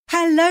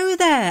Hello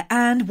there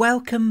and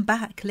welcome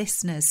back,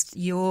 listeners.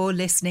 You're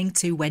listening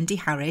to Wendy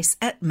Harris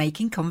at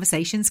Making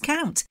Conversations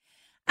Count.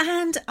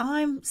 And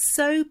I'm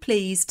so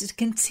pleased to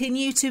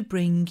continue to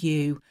bring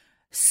you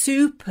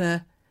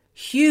superhuman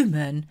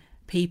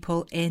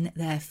people in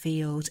their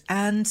field.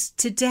 And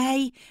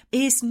today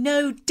is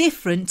no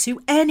different to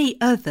any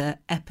other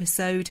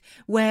episode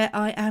where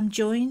I am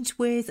joined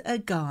with a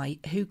guy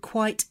who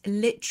quite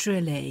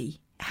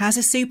literally has a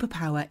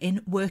superpower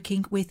in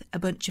working with a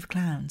bunch of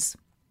clowns,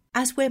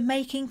 as we're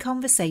making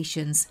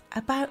conversations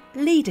about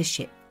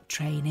leadership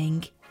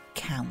training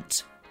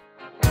count.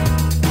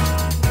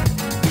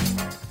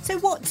 So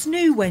what's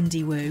new,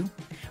 Wendy Woo?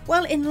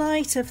 Well, in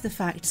light of the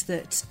fact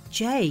that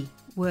Jay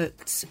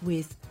worked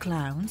with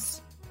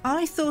clowns,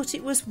 I thought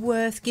it was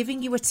worth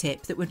giving you a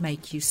tip that would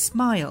make you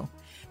smile,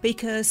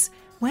 because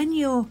when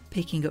you're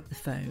picking up the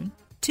phone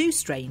to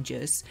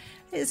strangers,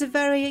 there's a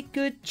very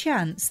good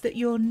chance that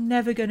you're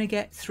never going to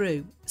get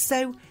through.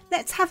 So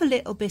let's have a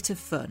little bit of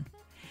fun.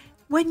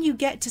 When you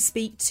get to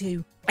speak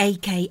to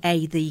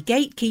AKA the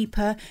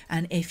gatekeeper,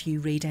 and if you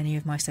read any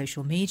of my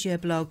social media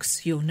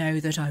blogs, you'll know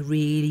that I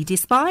really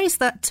despise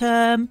that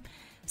term.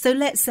 So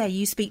let's say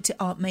you speak to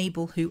Aunt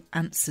Mabel, who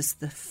answers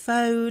the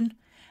phone,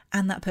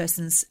 and that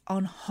person's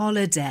on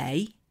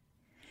holiday.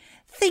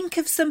 Think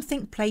of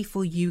something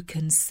playful you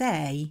can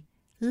say,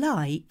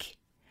 like,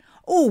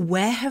 "Oh,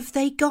 where have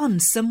they gone?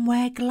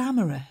 Somewhere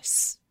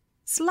glamorous."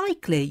 It's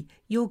likely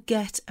you'll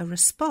get a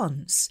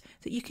response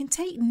that you can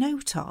take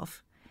note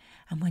of.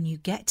 And when you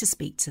get to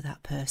speak to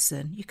that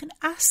person, you can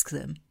ask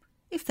them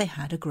if they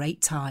had a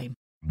great time.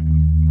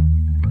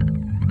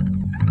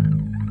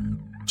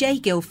 Jay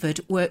Guilford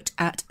worked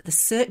at the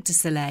Cirque Du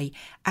Soleil,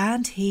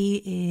 and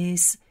he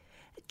is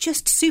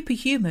just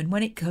superhuman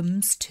when it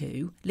comes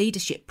to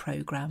leadership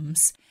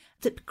programs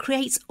that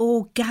creates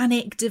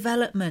organic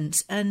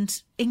development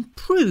and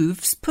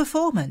improves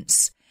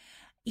performance.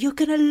 You're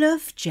going to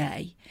love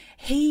Jay.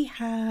 He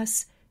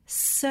has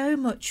so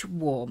much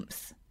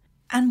warmth.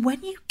 And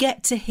when you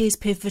get to his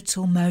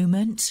pivotal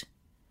moment,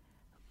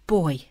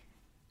 boy,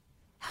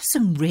 that's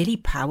some really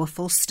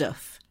powerful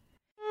stuff.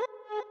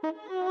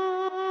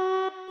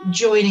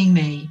 Joining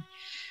me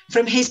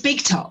from his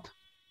big top,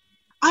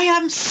 I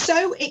am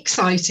so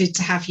excited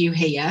to have you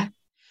here.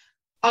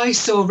 I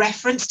saw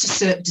reference to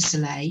Cirque du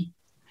Soleil.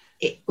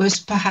 It was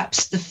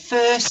perhaps the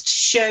first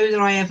show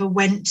that I ever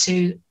went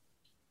to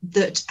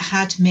that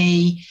had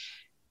me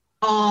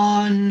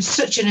on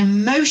such an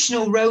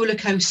emotional roller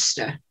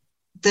coaster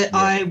that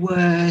I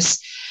was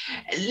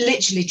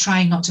literally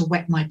trying not to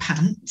wet my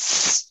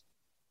pants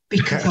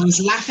because I was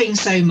laughing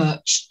so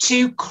much,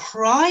 to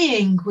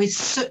crying with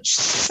such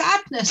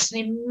sadness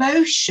and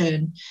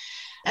emotion.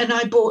 And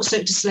I bought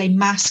Cirque du Soleil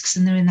masks,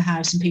 and they're in the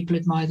house and people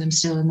admire them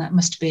still. And that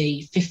must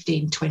be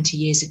 15, 20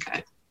 years ago.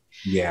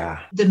 Yeah.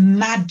 The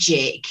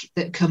magic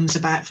that comes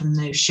about from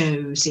those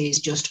shows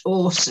is just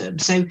awesome.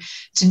 So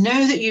to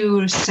know that you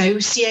were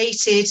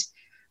associated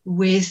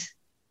with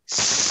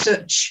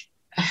such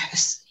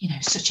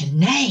such a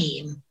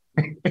name.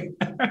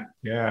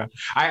 Yeah.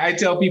 I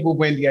tell people,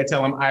 Wendy, I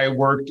tell them I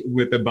worked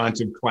with a bunch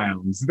of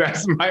clowns.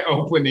 That's my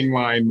opening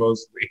line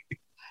mostly.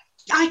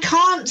 I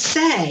can't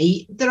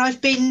say that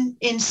I've been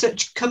in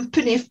such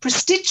company of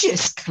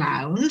prestigious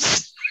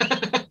clowns,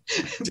 but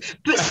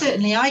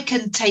certainly I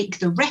can take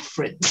the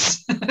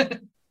reference.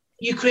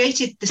 You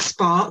created the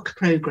Spark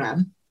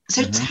program.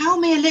 So tell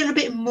me a little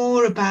bit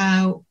more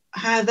about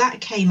how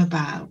that came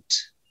about.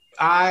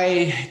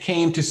 I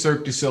came to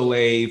Cirque du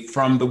Soleil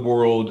from the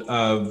world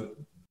of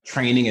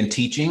training and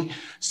teaching.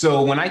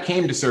 So when I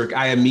came to Cirque,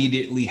 I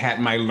immediately had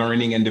my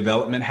learning and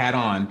development hat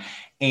on.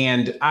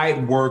 And I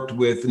worked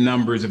with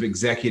numbers of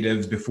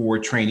executives before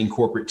training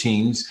corporate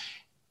teams.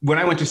 When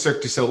I went to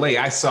Cirque du Soleil,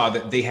 I saw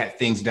that they had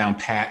things down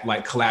pat,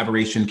 like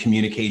collaboration,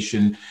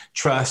 communication,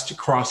 trust,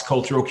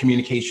 cross-cultural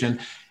communication.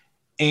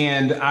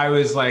 And I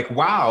was like,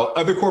 wow,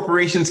 other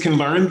corporations can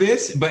learn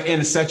this, but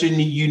in such a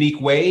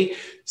unique way.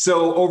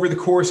 So over the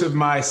course of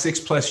my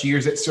 6+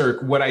 years at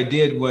Cirque, what I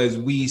did was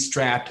we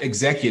strapped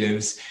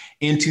executives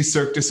into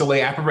Cirque du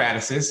Soleil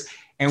apparatuses,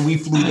 and we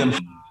flew them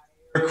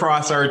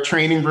across our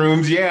training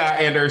rooms,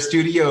 and our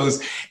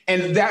studios.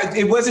 And that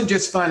it wasn't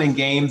just fun and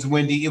games,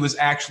 Wendy. It was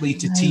actually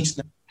to teach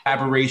them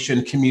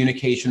collaboration,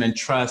 communication, and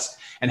trust,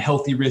 and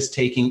healthy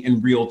risk-taking in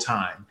real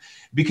time.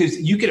 Because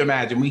you can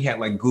imagine, we had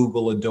like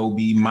Google,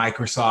 Adobe,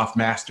 Microsoft,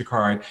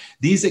 MasterCard.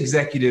 These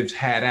executives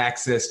had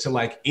access to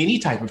like any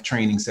type of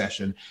training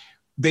session.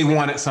 They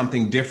wanted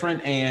something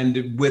different.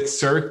 And with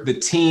Cirque, the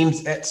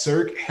teams at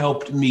Cirque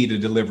helped me to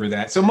deliver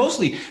that. So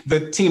mostly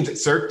the teams at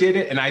Cirque did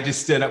it. And I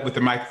just stood up with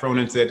the microphone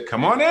and said,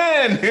 come on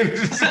in.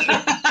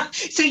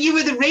 So you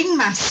were the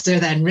ringmaster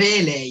then,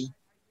 really?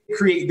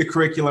 Create the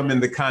curriculum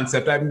and the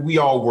concept. We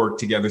all worked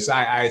together. So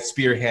I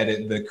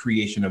spearheaded the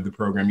creation of the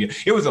program.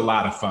 It was a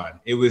lot of fun.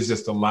 It was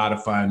just a lot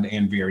of fun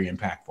and very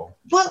impactful.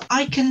 Well,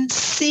 I can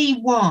see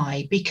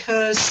why,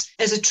 because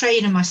as a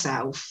trainer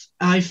myself,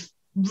 I've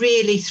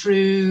really,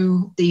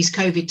 through these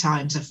COVID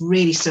times, I've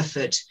really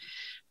suffered,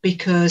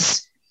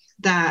 because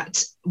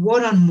that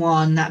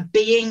one-on-one, that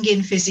being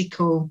in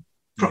physical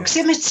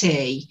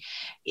proximity,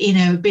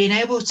 being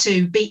able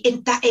to be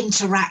in that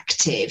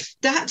interactive.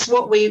 That's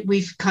what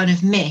we've kind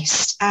of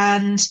missed.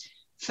 And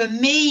for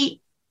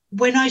me,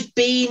 when I've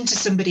been to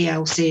somebody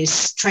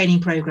else's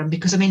training program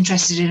because I'm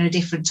interested in a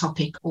different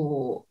topic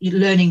or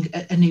learning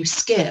a new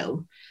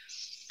skill,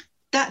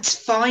 that's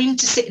fine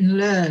to sit and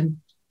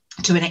learn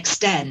to an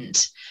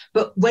extent.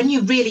 But when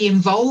you're really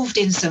involved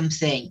in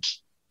something,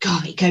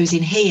 God, it goes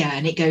in here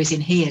and it goes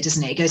in here,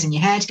 doesn't it? It goes in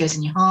your head, it goes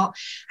in your heart,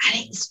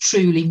 and it's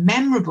truly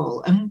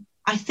memorable. And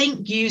I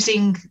think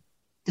using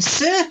the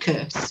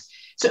circus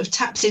sort of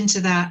taps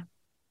into that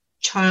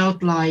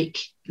childlike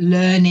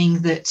learning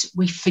that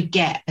we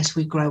forget as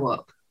we grow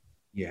up.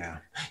 Yeah.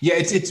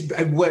 It's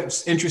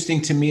what's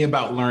interesting to me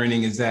about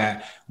learning is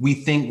that we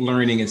think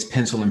learning is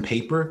pencil and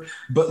paper,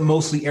 but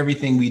mostly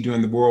everything we do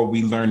in the world,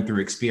 we learn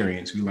through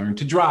experience. We learn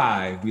to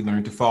drive, we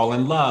learn to fall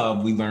in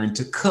love, we learn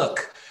to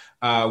cook,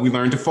 we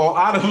learn to fall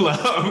out of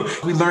love.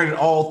 We learn it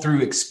all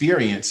through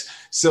experience.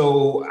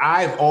 So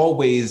I've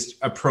always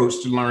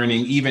approached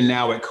learning, even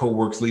now at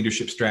CoWorks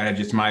Leadership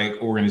Strategist, my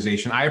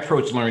organization, I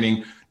approach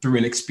learning through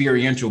an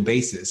experiential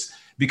basis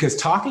because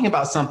talking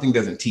about something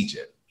doesn't teach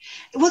it.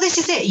 Well, this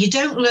is it. You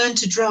don't learn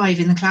to drive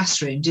in the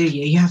classroom, do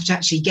you? You have to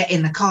actually get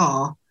in the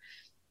car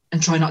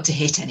and try not to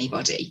hit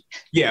anybody.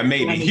 Yeah,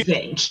 maybe.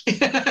 Anything.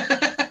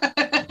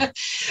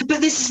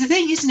 But this is the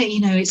thing, isn't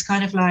it? It's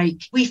kind of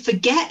like we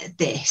forget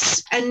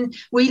this. And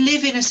we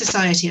live in a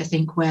society, I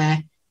think,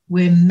 where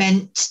we're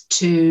meant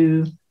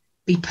to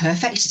be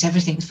perfect at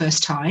everything the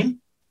first time.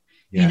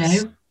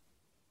 Yes.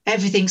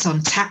 Everything's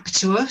on tap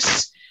to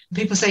us.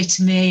 People say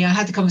to me, I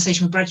had the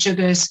conversation with Brad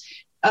Sugars,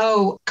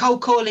 oh,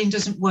 cold calling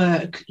doesn't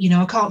work.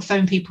 I can't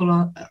phone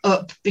people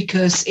up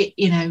because,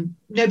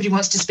 nobody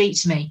wants to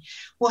speak to me.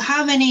 Well,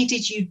 how many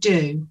did you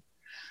do?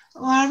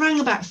 Well, I rang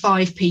about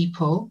 5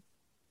 people.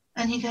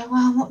 And you go,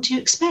 well, what do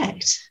you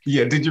expect?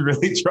 Yeah, did you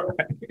really try?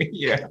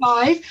 Yeah.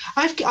 5.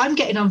 I'm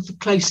getting on for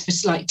close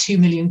for like 2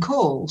 million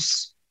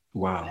calls.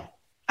 Wow.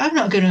 I'm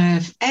not going to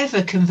have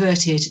ever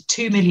converted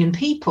 2 million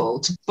people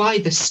to buy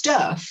the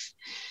stuff,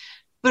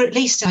 but at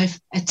least I've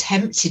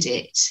attempted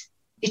it.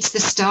 It's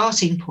the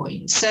starting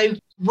point. So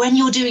when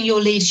you're doing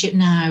your leadership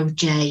now,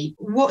 Jay,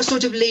 what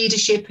sort of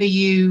leadership are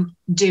you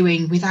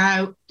doing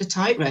without the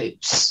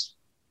tightropes?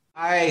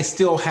 I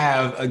still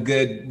have a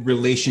good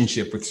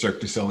relationship with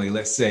Cirque Du Soleil.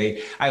 Let's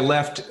say I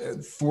left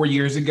 4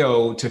 years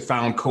ago to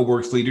found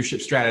CoWorks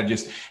Leadership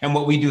Strategist. And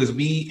what we do is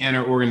we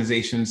enter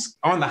organizations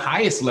on the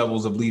highest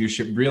levels of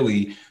leadership,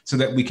 really, so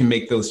that we can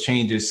make those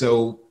changes.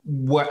 So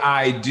what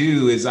I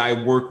do is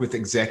I work with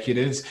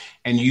executives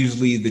and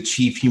usually the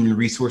chief human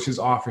resources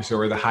officer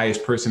or the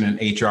highest person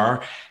in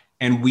HR.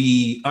 And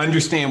we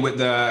understand what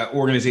the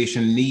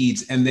organization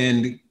needs and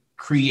then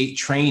create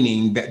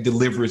training that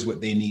delivers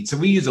what they need. So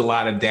we use a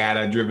lot of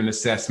data-driven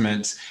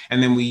assessments,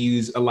 and then we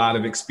use a lot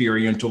of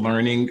experiential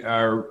learning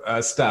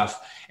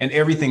stuff. And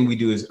everything we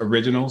do is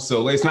original.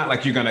 So it's not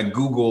like you're going to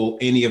Google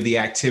any of the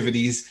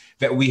activities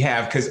that we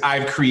have because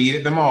I've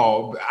created them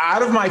all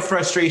out of my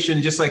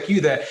frustration, just like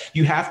you, that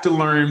you have to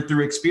learn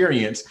through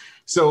experience.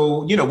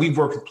 So, we've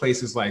worked with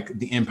places like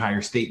the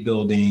Empire State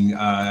Building,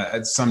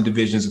 some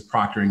divisions of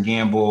Procter &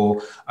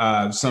 Gamble,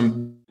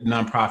 some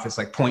nonprofits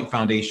like Point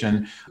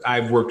Foundation.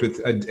 I've worked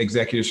with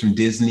executives from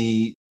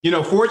Disney.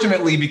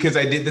 Fortunately, because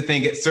I did the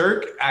thing at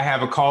Cirque, I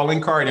have a calling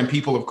card and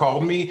people have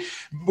called me.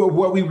 But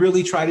what we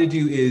really try to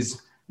do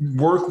is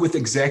work with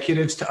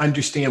executives to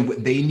understand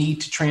what they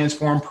need to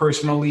transform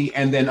personally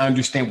and then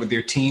understand what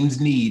their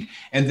teams need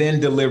and then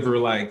deliver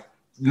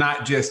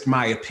not just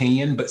my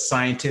opinion, but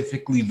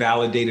scientifically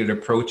validated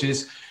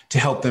approaches to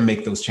help them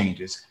make those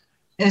changes.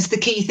 As the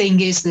key thing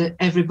is that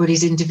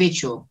everybody's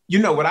individual.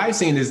 What I've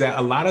seen is that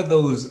a lot of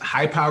those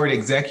high-powered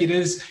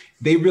executives,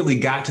 they really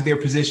got to their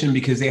position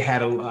because they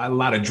had a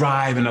lot of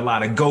drive and a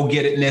lot of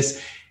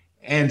go-get-itness.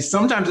 And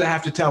sometimes I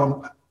have to tell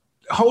them,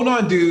 hold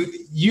on, dude,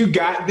 you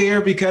got there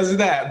because of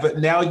that. But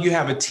now you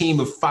have a team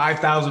of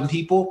 5,000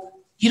 people.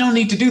 You don't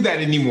need to do that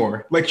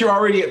anymore. You're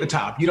already at the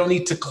top. You don't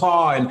need to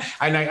claw. And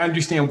I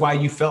understand why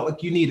you felt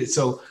like you need it.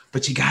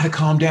 But you got to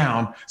calm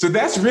down. So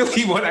that's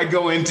really what I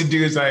go in to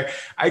do is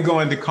I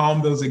go in to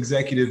calm those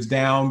executives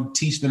down,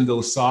 teach them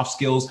those soft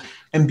skills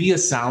and be a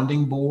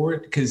sounding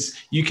board. Because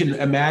you can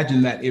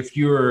imagine that if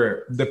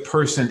you're the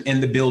person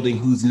in the building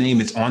whose name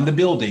is on the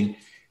building,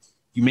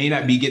 you may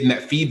not be getting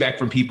that feedback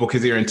from people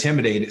because they're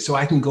intimidated. So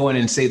I can go in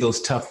and say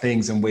those tough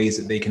things in ways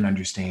that they can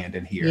understand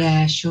and hear.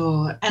 Yeah,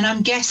 sure. And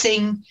I'm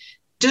guessing,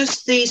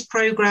 does these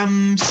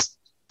programs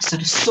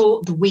sort of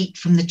sort the wheat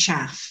from the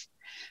chaff?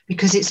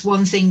 Because it's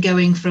one thing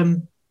going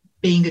from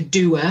being a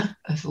doer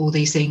of all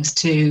these things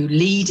to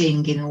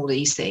leading in all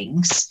these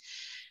things.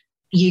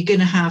 You're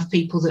going to have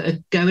people that are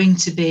going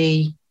to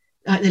be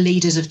like the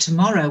leaders of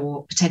tomorrow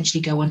or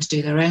potentially go on to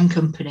do their own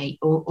company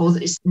or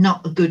it's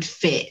not a good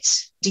fit.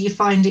 Do you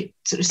find it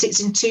sort of sits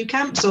in 2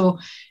 camps or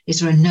is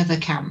there another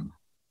camp?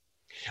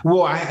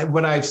 Well,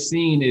 what I've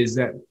seen is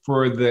that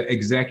for the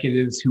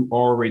executives who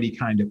already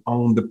kind of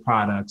own the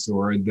products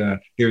or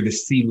they're the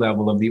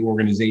C-level of the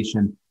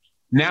organization,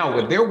 Now,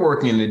 what they're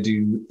working to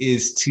do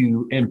is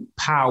to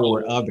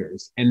empower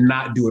others and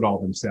not do it all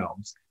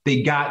themselves.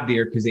 They got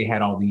there because they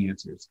had all the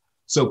answers.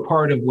 So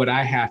part of what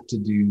I have to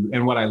do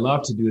and what I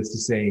love to do is to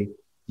say,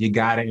 you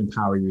got to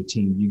empower your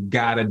team. You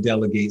got to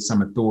delegate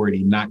some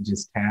authority, not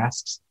just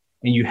tasks.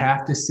 And you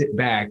have to sit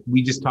back.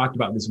 We just talked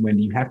about this,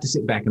 Wendy. You have to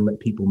sit back and let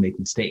people make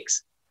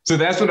mistakes. So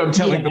that's what I'm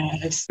telling the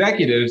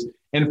executives.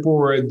 And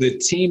for the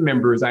team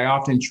members, I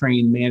often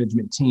train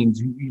management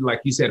teams,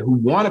 like you said, who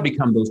want to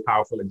become those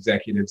powerful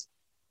executives.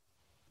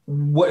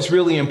 What's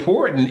really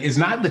important is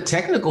not the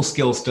technical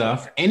skill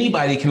stuff.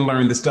 Anybody can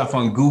learn the stuff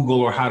on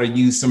Google or how to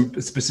use some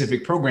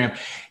specific program.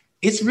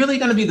 It's really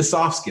going to be the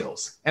soft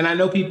skills. And I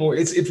know people,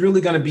 it's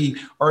really going to be,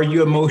 are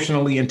you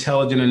emotionally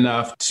intelligent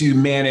enough to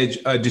manage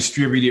a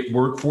distributed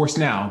workforce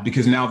now?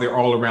 Because now they're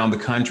all around the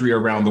country,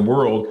 around the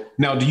world.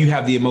 Now, do you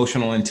have the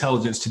emotional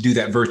intelligence to do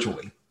that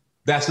virtually?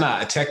 That's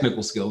not a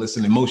technical skill. It's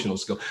an emotional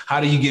skill. How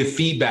do you give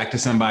feedback to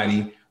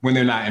somebody when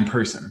they're not in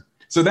person?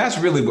 So that's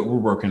really what we're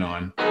working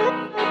on.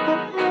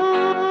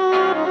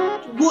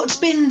 What's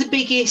been the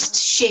biggest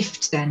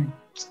shift then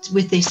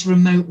with this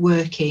remote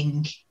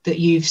working that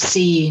you've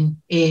seen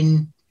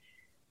in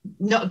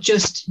not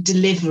just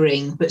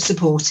delivering, but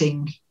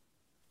supporting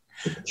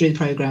through the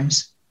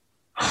programs?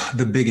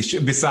 The biggest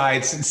shift,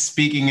 besides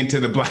speaking into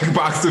the black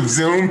box of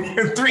Zoom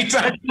 3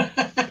 times.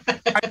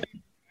 I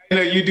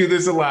know you do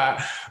this a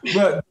lot,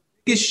 but the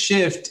biggest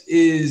shift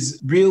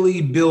is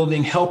really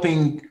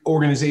helping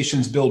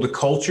organizations build a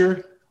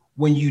culture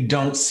when you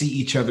don't see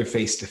each other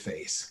face to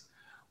face.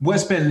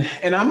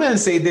 And I'm going to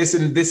say this,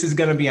 and this is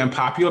going to be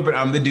unpopular, but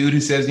I'm the dude who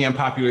says the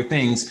unpopular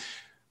things.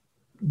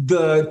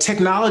 The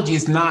technology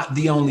is not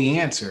the only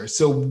answer.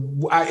 So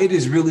it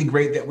is really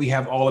great that we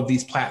have all of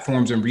these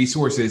platforms and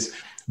resources.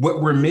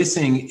 What we're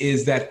missing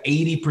is that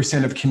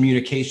 80% of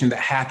communication that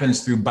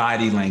happens through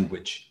body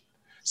language.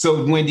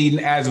 So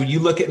Wendy, as you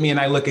look at me and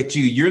I look at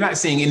you, you're not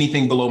seeing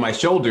anything below my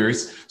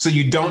shoulders. So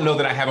you don't know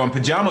that I have on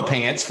pajama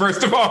pants,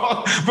 first of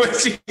all.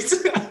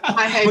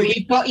 I hope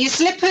you've got your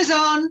slippers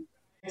on.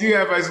 I do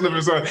have my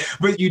slippers on,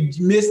 but you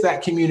miss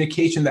that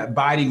communication, that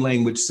body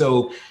language.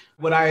 So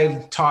what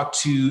I talk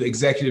to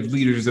executive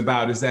leaders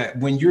about is that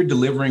when you're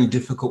delivering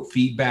difficult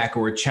feedback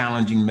or a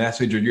challenging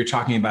message, or you're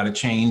talking about a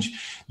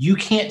change, you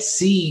can't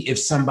see if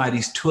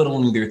somebody's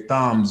twiddling their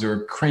thumbs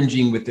or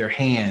cringing with their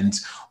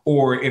hands,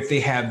 or if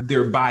they have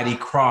their body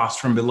crossed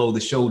from below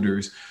the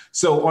shoulders.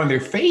 So on their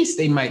face,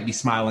 they might be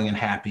smiling and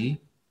happy,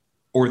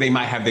 or they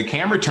might have their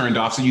camera turned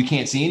off so you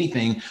can't see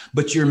anything,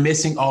 but you're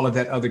missing all of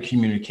that other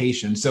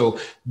communication. So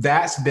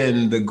that's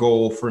been the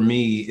goal for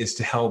me, is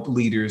to help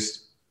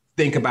leaders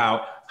think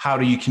about how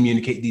do you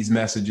communicate these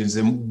messages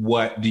and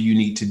what do you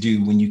need to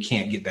do when you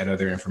can't get that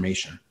other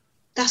information.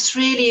 That's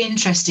really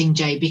interesting,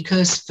 Jay,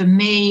 because for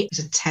me, as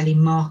a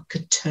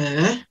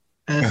telemarketer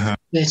of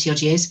 30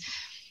 odd years,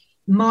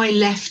 my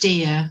left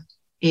ear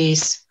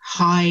is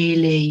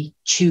highly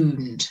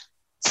tuned.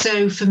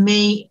 So for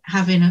me,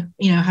 having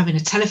a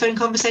telephone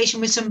conversation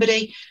with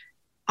somebody,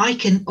 I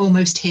can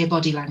almost hear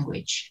body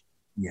language.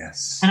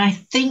 Yes. And I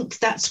think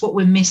that's what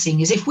we're missing,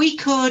 is if we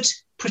could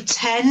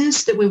pretend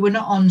that we were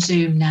not on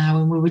Zoom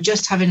now and we were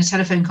just having a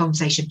telephone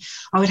conversation,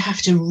 I would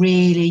have to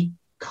really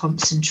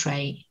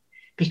concentrate,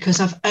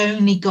 because I've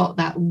only got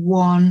that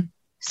one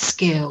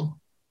skill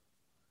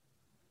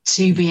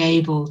to be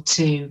able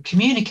to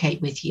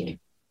communicate with you.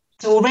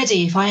 So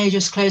already, if I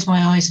just close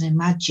my eyes and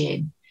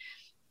imagine,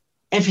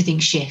 everything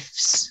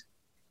shifts.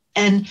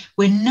 And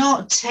we're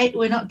not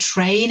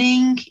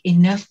training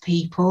enough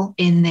people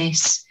in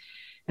this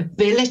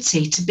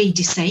ability to be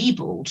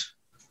disabled.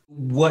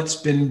 What's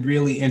been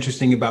really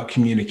interesting about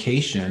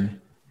communication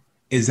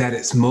is that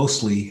it's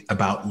mostly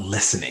about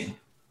listening.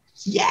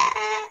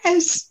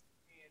 Yes.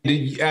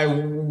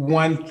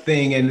 One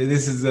thing, and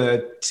this is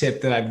a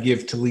tip that I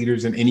give to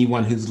leaders, and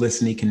anyone who's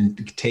listening can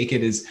take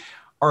it, is,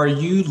 are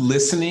you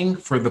listening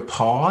for the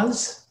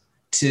pause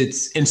to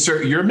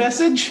insert your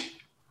message?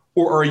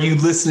 Or are you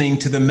listening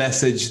to the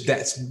message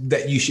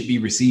that you should be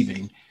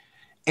receiving?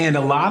 And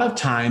a lot of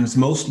times,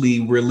 mostly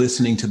we're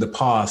listening to the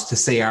pause to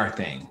say our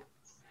thing.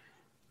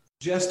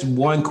 Just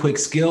one quick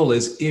skill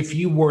is, if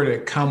you were to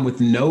come with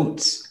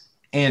notes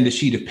and a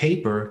sheet of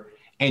paper,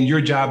 and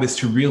your job is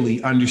to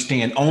really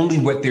understand only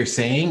what they're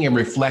saying and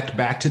reflect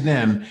back to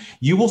them,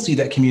 you will see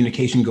that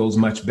communication goes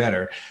much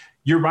better.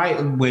 You're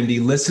right, Wendy,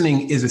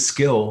 listening is a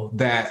skill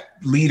that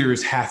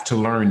leaders have to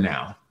learn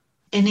now.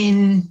 And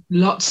in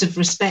lots of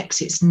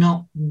respects, it's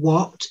not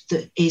what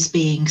that is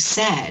being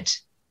said,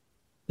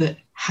 but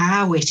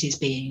how it is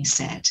being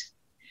said.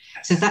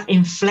 So that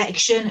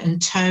inflection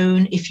and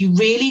tone, if you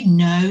really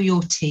know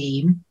your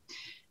team,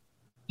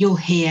 you'll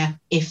hear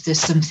if there's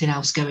something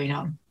else going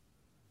on.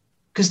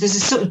 Because there's a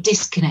sort of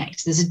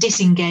disconnect, there's a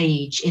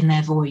disengage in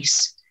their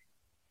voice,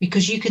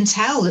 because you can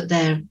tell that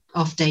they're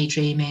off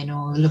daydreaming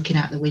or looking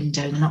out the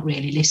window, they're not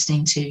really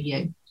listening to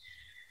you.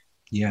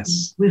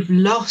 Yes. We've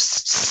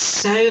lost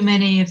so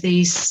many of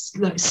these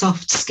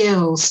soft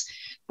skills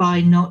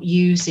by not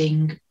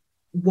using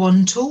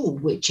one tool,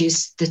 which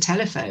is the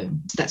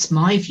telephone. That's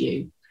my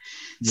view.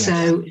 Yes.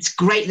 So it's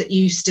great that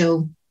you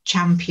still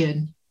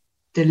champion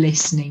the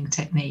listening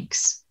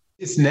techniques.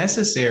 It's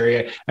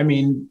necessary. I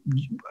mean,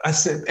 I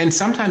said, and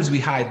sometimes we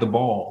hide the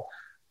ball.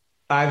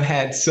 I've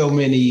had so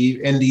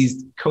many in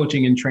these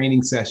coaching and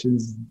training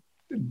sessions,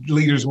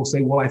 leaders will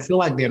say, well, I feel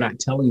like they're not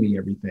telling me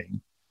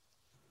everything.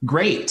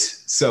 Great.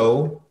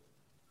 So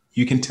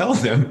you can tell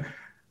them,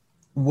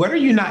 what are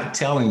you not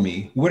telling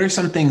me? What are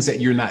some things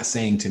that you're not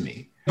saying to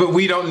me? But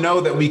we don't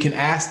know that we can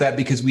ask that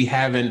because we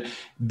haven't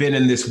been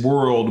in this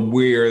world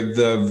where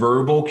the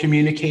verbal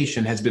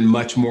communication has been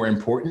much more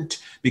important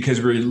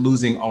because we're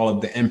losing all of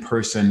the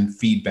in-person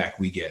feedback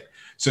we get.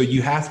 So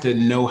you have to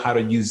know how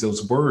to use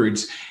those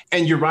words.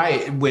 And you're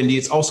right, Wendy,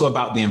 it's also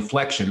about the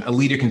inflection. A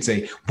leader can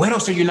say, what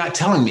else are you not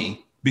telling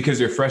me? Because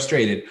they're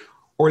frustrated.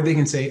 Or they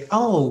can say,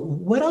 oh,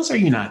 what else are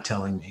you not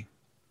telling me?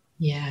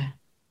 Yeah.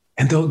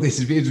 And though this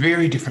is a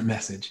very different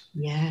message.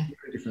 Yeah.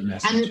 Very different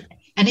message.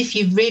 And if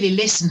you really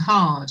listen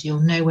hard,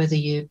 you'll know whether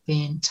you're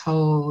being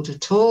told a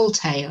tall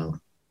tale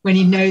when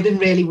you know them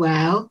really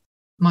well.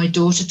 My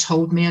daughter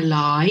told me a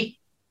lie.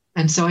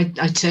 And so I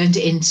turned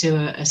it into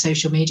a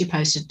social media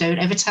post. Don't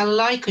ever tell a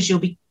lie because you'll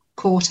be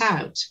caught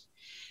out.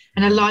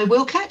 And a lie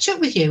will catch up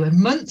with you. And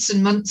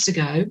months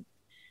ago,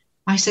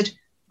 I said,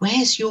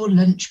 where's your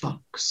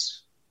lunchbox?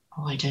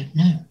 Oh, I don't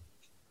know.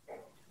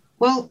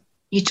 Well,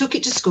 you took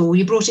it to school.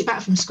 You brought it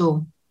back from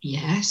school.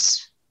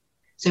 Yes.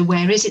 So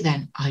where is it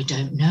then? I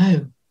don't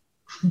know.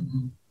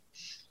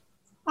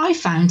 I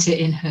found it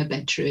in her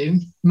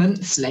bedroom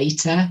months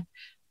later.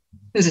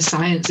 There's a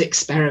science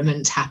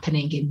experiment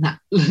happening in that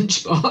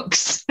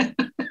lunchbox.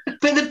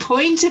 But the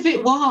point of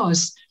it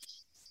was,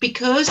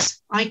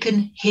 because I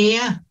can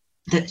hear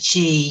that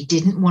she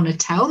didn't want to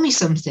tell me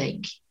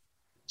something,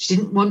 she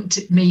didn't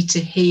want me to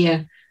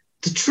hear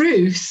the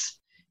truth,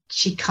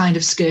 she kind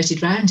of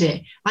skirted around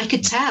it. I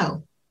could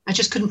tell. I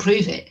just couldn't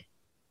prove it.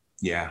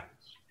 Yeah.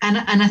 And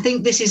I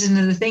think this is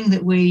another thing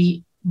that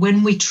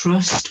when we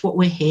trust what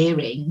we're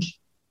hearing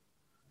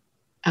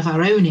of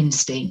our own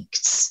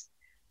instincts,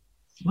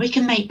 we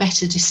can make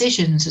better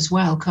decisions as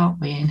well, can't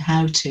we, in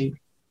how to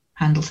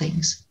handle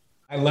things.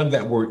 I love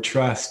that word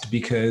trust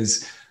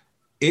because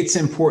it's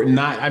important.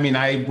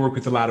 I work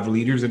with a lot of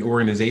leaders and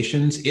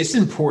organizations. It's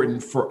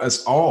important for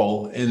us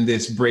all in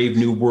this brave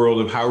new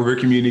world of how we're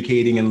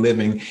communicating and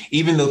living.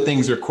 Even though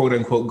things are quote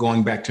unquote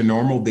going back to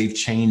normal, they've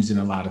changed in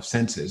a lot of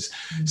senses.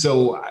 Mm-hmm.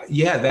 So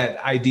yeah,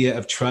 that idea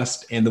of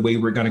trust and the way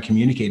we're going to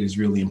communicate is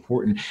really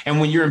important. And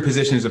when you're in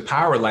positions of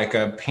power, like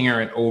a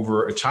parent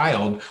over a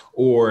child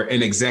or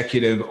an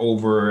executive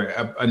over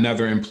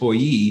another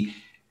employee,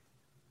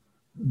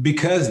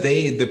 because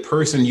the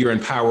person you're in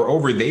power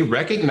over, they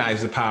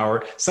recognize the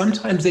power.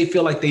 Sometimes they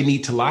feel like they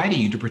need to lie to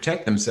you to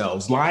protect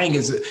themselves. Lying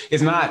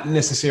is not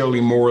necessarily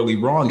morally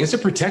wrong. It's a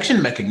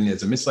protection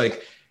mechanism. It's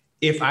like,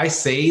 if I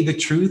say the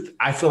truth,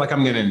 I feel like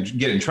I'm going to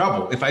get in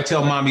trouble. If I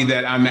tell mommy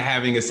that I'm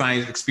having a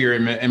science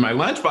experiment in my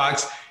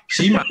lunchbox,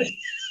 she might.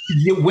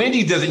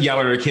 Wendy doesn't yell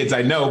at her kids,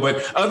 I know,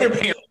 but other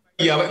parents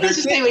yell at their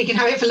kids. We can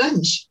have it for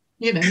lunch.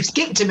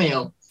 Skipped a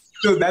meal.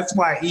 So that's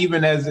why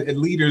even as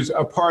leaders,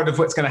 a part of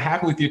what's going to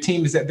happen with your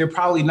team is that they're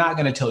probably not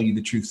going to tell you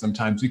the truth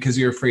sometimes because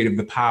you're afraid of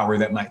the power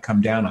that might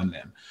come down on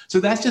them. So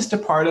that's just a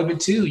part of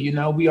it too.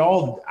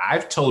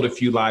 I've told a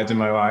few lies in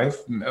my life,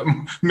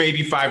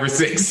 maybe 5 or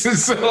 6.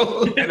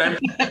 So I'm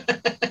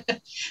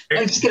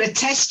just going to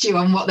test you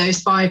on what those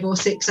 5 or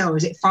 6 are.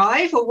 Was it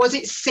 5 or was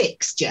it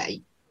 6,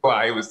 Jay?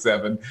 Well, it was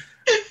 7.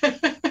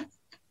 It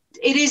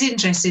is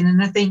interesting.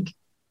 And I think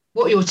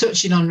what you're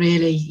touching on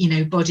really,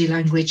 body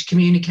language,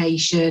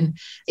 communication,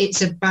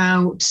 it's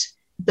about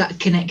that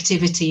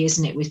connectivity,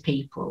 isn't it, with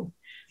people?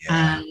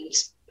 Yeah. And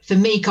for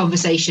me,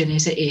 conversation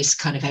is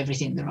kind of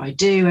everything that I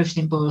do.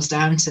 Everything boils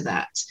down to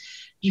that.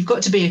 You've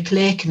got to be a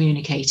clear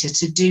communicator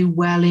to do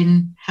well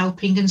in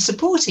helping and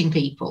supporting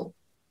people.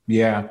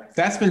 Yeah,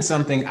 that's been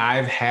something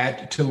I've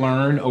had to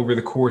learn over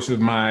the course of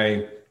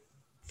my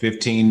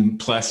 15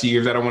 plus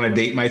years. I don't want to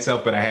date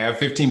myself, but I have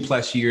 15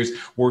 plus years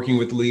working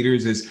with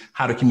leaders, is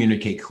how to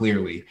communicate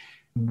clearly.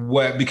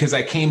 Because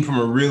I came from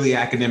a really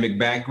academic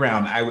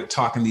background, I would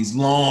talk in these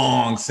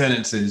long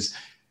sentences.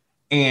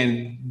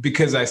 And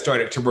because I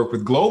started to work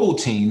with global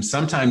teams,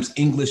 sometimes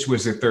English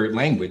was their third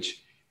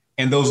language.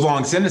 And those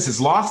long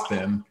sentences lost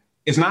them.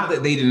 It's not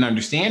that they didn't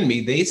understand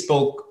me. They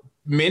spoke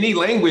many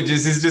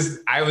languages.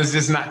 I was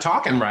just not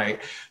talking right.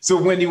 So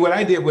Wendy, what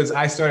I did was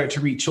I started to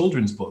read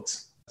children's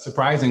books.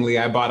 Surprisingly,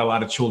 I bought a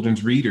lot of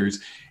children's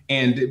readers.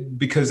 And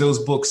because those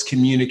books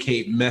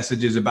communicate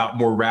messages about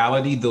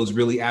morality, those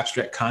really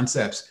abstract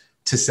concepts,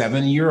 to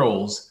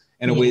 7-year-olds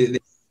in a way that they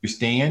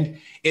understand,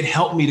 it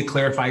helped me to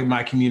clarify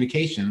my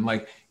communication.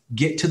 Like,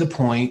 get to the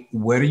point.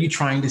 What are you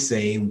trying to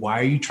say?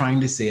 Why are you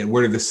trying to say it?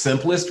 What are the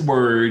simplest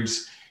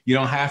words? You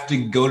don't have to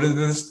go to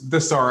the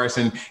thesaurus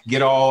and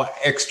get all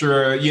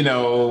extra,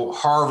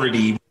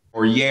 Harvard-y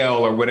or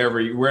Yale or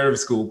wherever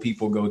school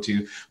people go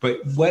to.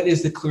 But what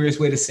is the clearest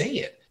way to say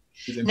it?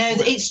 No,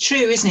 it's true,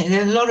 isn't it?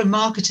 There are a lot of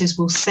marketers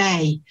will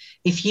say,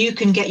 if you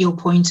can get your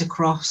point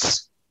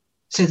across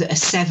so that a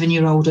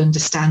 7-year-old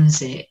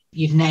understands it,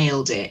 you've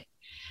nailed it.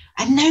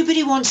 And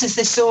nobody wants a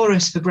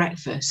thesaurus for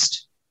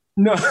breakfast.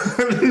 No,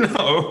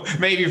 no,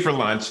 maybe for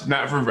lunch,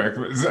 not for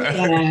breakfast.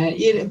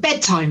 Yeah,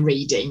 bedtime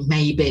reading,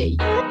 maybe.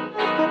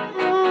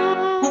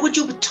 What would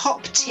your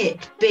top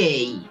tip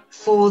be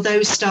for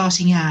those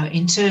starting out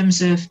in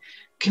terms of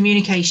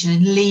communication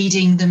and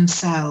leading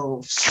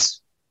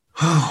themselves?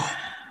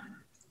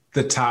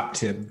 The top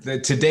tip,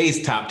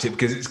 today's top tip,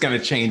 because it's going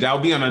to change. I'll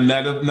be on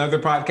another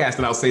podcast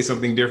and I'll say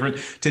something different.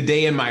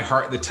 Today in my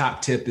heart, the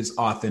top tip is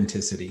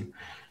authenticity.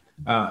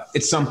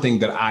 It's something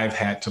that I've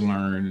had to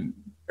learn.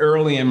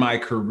 Early in my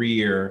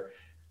career,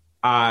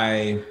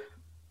 I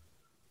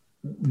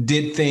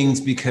did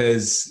things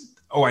because,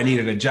 I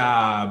needed a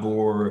job,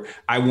 or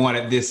I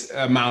wanted this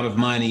amount of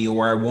money,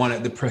 or I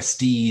wanted the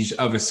prestige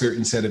of a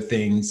certain set of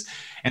things.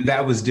 And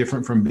that was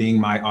different from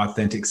being my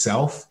authentic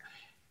self.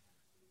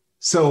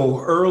 So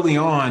early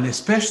on,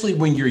 especially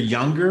when you're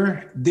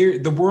younger,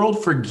 the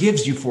world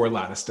forgives you for a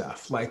lot of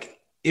stuff. Like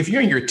if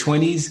you're in your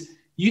 20s,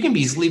 you can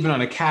be sleeping on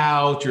a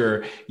couch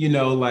or,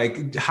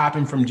 like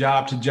hopping from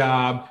job to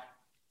job,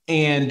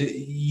 and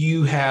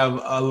you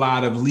have a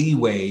lot of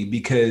leeway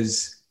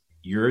because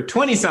you're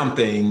 20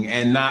 something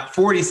and not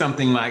 40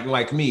 something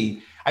like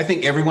me. I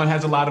think everyone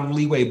has a lot of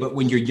leeway, but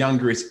when you're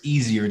younger, it's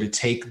easier to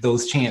take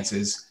those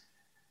chances.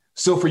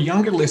 So for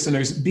younger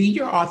listeners, be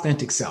your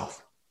authentic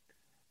self.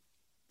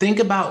 Think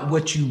about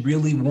what you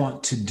really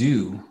want to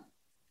do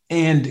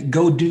and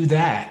go do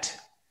that.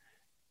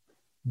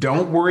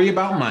 Don't worry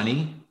about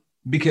money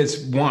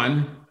because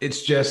one,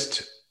 it's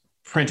just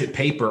printed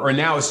paper, or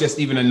now it's just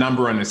even a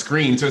number on the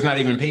screen. So it's not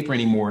even paper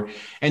anymore.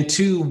 And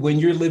two, when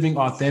you're living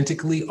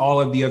authentically,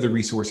 all of the other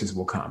resources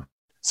will come.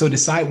 So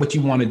decide what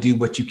you want to do,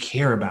 what you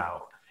care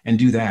about, and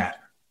do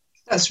that.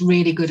 That's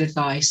really good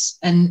advice.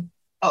 And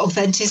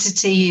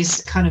authenticity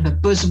is kind of a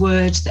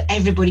buzzword that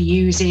everybody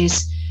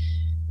uses,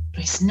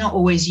 but it's not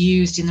always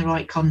used in the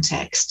right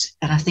context.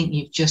 And I think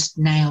you've just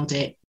nailed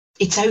it.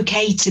 It's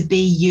okay to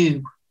be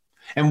you.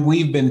 And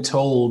we've been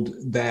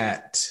told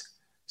that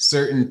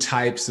certain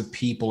types of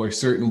people or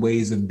certain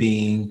ways of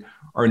being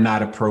are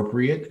not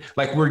appropriate.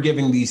 Like we're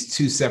giving these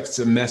two sets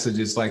of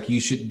messages, like you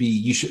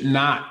should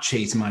not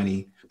chase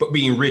money, but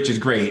being rich is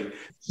great.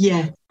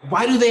 Yeah.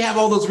 Why do they have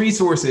all those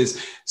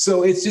resources?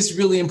 So it's just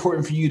really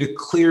important for you to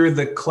clear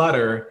the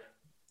clutter.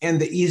 And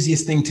the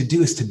easiest thing to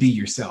do is to be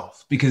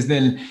yourself, because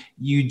then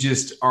you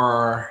just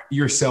are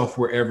yourself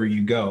wherever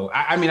you go.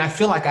 I mean, I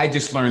feel like I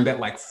just learned that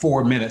like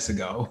 4 minutes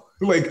ago,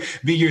 like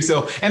be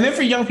yourself. And then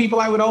for young people,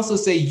 I would also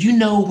say,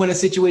 when a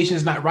situation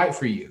is not right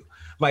for you,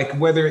 like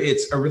whether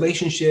it's a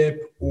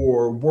relationship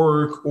or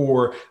work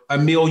or a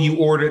meal you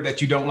ordered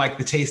that you don't like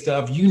the taste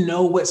of,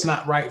 what's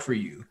not right for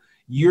you.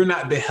 You're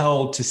not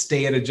beheld to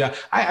stay at a job.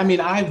 I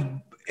mean, I've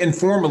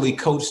informally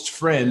coached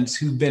friends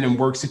who've been in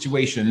work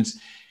situations.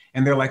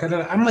 And they're like,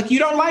 I'm like, you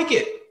don't like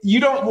it. You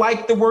don't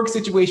like the work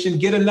situation.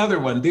 Get another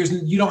one.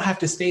 You don't have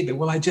to stay there.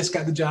 Well, I just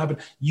got the job.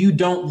 You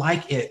don't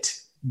like it.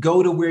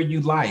 Go to where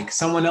you like.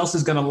 Someone else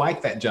is going to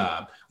like that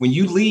job. When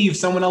you leave,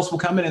 someone else will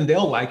come in and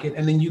they'll like it.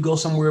 And then you go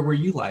somewhere where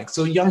you like.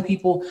 So young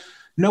people,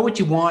 know what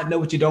you want, know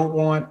what you don't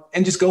want,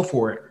 and just go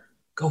for it.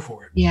 Go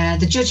for it. Yeah.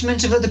 The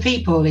judgment of other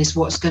people is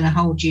what's going to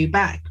hold you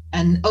back.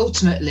 And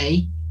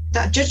ultimately,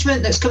 that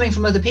judgment that's coming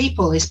from other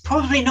people is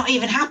probably not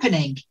even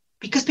happening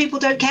because people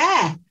don't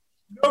care.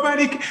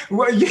 Nobody.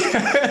 Well,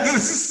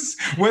 yes.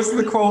 What's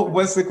the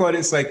quote?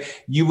 It's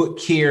like, you would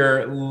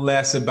care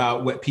less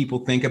about what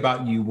people think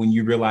about you when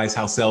you realize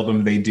how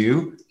seldom they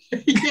do.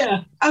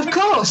 Yeah, of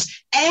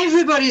course.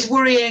 Everybody's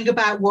worrying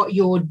about what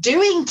you're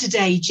doing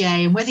today,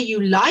 Jay, and whether you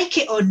like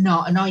it or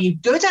not. And are you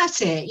good at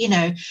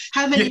it?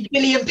 How many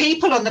billion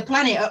people on the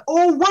planet are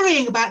all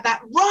worrying about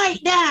that right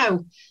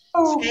now?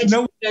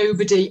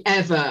 Nobody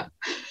ever.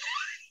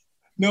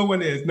 No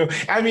one is. No,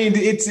 I mean,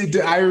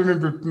 I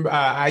remember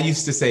I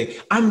used to say,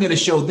 I'm going to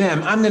show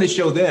them.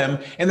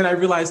 And then I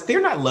realized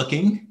they're not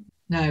looking.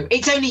 No,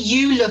 it's only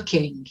you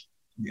looking,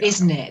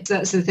 isn't it?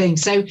 That's the thing.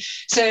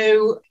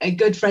 So a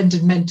good friend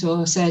and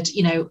mentor said,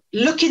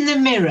 look in the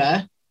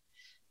mirror.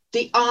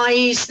 The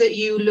eyes that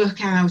you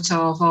look out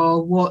of are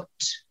what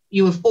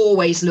you have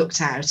always looked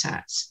out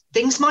at.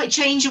 Things might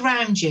change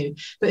around you,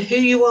 but who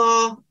you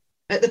are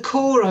at the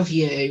core of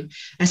you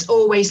has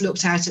always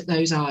looked out at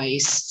those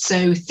eyes.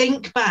 So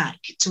think back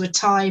to a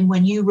time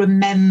when you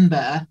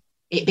remember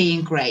it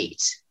being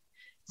great.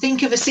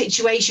 Think of a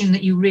situation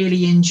that you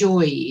really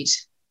enjoyed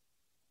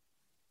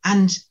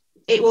and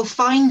it will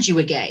find you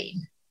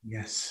again.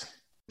 Yes.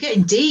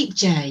 Getting deep,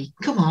 Jay.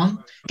 Come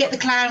on, get the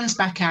clowns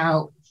back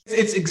out.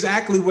 It's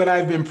exactly what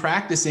I've been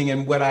practicing,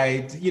 and what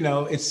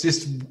it's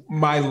just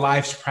my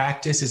life's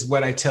practice is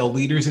what I tell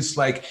leaders. It's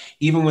like,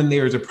 even when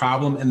there's a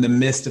problem in the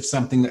midst of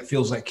something that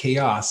feels like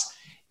chaos,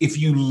 if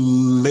you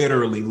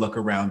literally look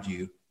around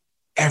you,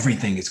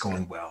 everything is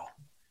going well.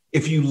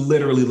 If you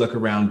literally look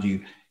around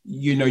you,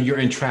 you're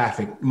in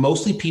traffic.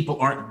 Mostly people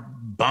aren't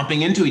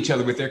bumping into each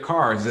other with their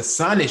cars. The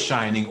sun is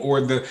shining,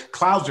 or the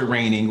clouds are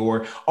raining,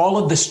 or all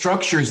of the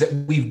structures that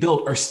we've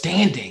built are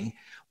standing.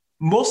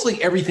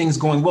 Mostly everything's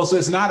going well. So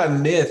it's not a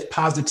myth.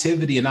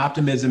 Positivity and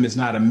optimism is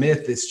not a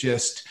myth. It's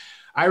just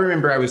I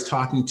remember I was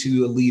talking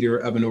to a leader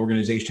of an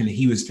organization and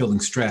he was feeling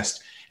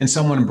stressed and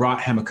someone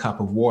brought him a cup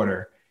of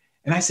water.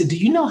 And I said, do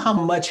you know how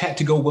much had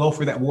to go well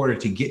for that water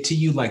to get to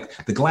you?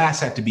 Like the glass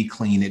had to be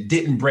clean. It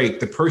didn't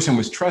break. The person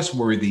was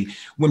trustworthy.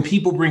 When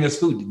people bring us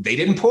food, they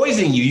didn't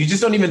poison you. You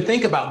just don't even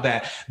think about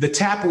that. The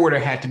tap water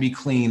had to be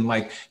clean.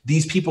 Like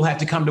these people had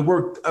to come to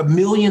work. A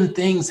million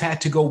things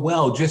had to go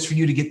well just for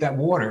you to get that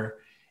water.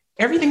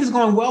 Everything is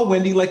going well,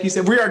 Wendy. Like you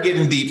said, we are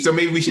getting deep. So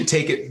maybe we should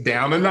take it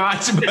down a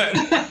notch. But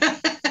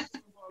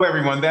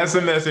everyone, that's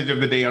the message of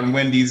the day on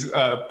Wendy's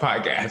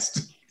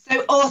podcast.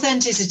 So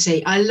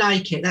authenticity, I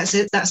like it. That's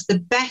the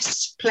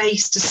best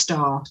place to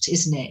start,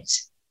 isn't it?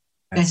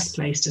 Best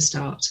place to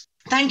start.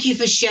 Thank you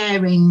for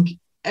sharing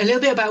a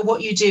little bit about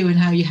what you do and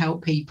how you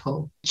help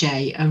people,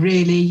 Jay. I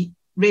really,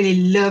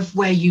 really love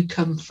where you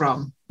come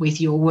from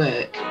with your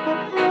work.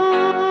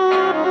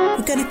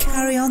 We're going to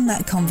carry on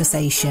that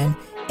conversation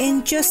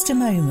in just a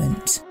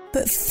moment.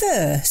 But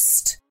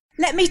first,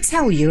 let me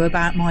tell you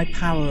about my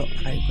Power Up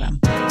programme.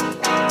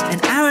 An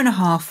hour and a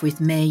half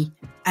with me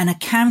and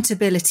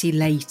accountability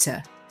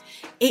later.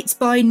 It's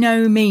by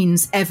no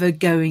means ever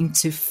going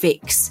to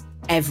fix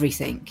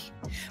everything.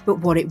 But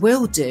what it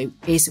will do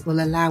is it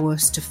will allow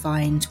us to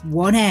find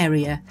one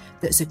area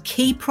that's a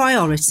key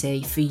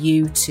priority for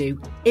you to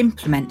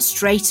implement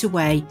straight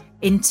away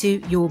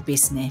into your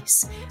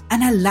business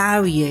and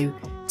allow you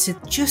to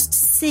just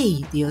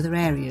see the other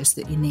areas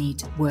that you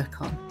need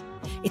work on.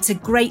 It's a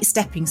great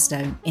stepping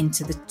stone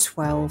into the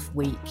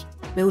 12-week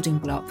building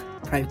block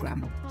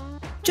programme.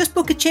 Just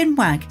book a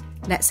chinwag,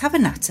 let's have a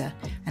natter,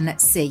 and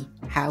let's see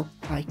how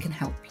I can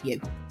help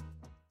you.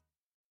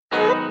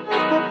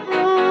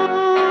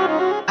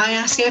 I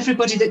ask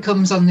everybody that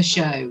comes on the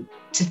show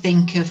to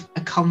think of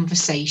a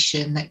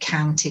conversation that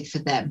counted for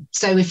them.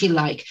 So if you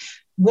like,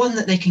 one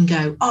that they can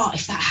go, oh,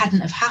 if that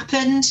hadn't have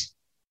happened,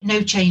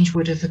 no change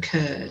would have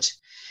occurred.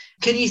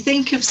 Can you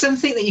think of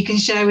something that you can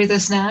share with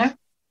us now?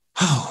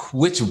 Oh,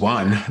 which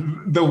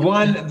one? The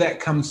one that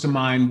comes to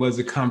mind was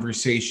a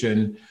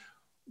conversation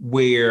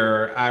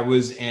where I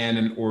was in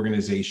an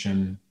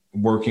organization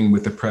working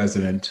with the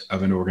president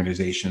of an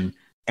organization.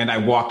 And I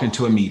walked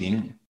into a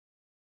meeting.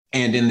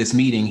 And in this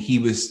meeting, he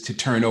was to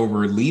turn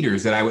over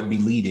leaders that I would be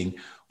leading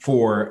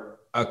for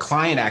a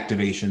client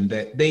activation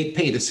that they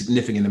paid a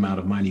significant amount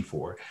of money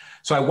for.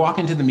 So I walk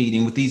into the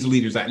meeting with these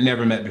leaders I'd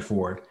never met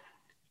before.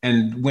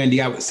 And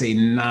Wendy, I would say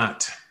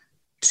not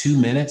 2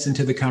 minutes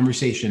into the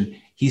conversation,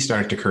 he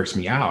started to curse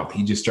me out.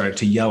 He just started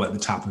to yell at the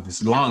top of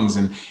his lungs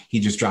and he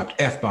just dropped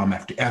F-bomb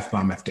after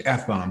F-bomb after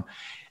F-bomb.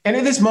 And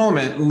at this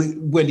moment,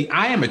 Wendy,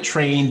 I am a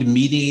trained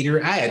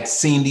mediator. I had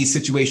seen these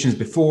situations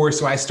before,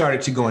 so I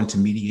started to go into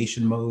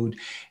mediation mode.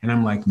 And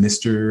I'm like,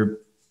 Mr.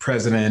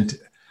 President,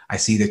 I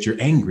see that you're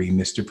angry.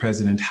 Mr.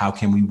 President, how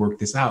can we work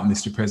this out?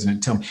 Mr.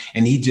 President, tell me.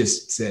 And he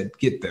just said,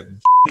 get the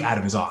out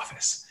of his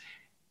office.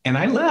 And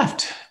I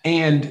left.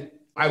 And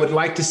I would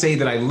like to say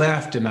that I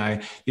left and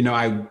I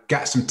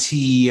got some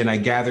tea and I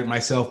gathered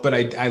myself, but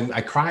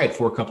I cried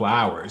for a couple of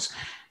hours.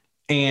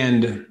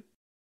 And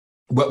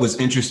what was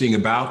interesting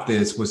about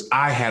this was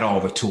I had all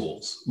the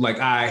tools. Like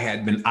I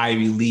had been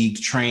Ivy League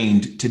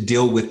trained to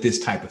deal with this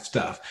type of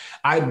stuff.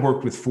 I'd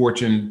worked with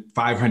Fortune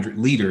 500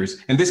 leaders,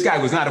 and this guy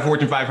was not a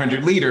Fortune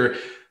 500 leader.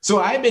 So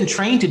I'd been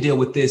trained to deal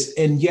with this,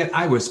 and yet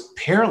I was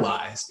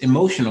paralyzed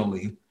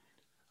emotionally.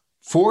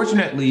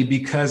 Fortunately,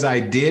 because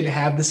I did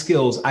have the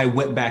skills, I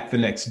went back the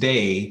next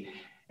day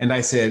and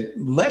I said,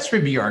 let's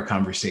review our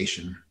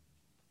conversation.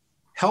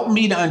 Help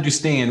me to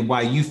understand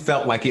why you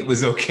felt like it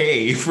was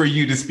okay for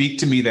you to speak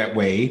to me that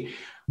way.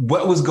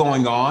 What was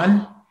going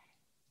on?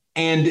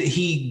 And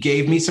he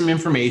gave me some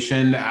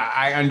information.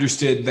 I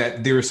understood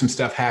that there was some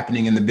stuff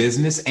happening in the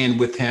business and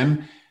with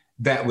him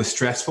that was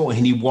stressful.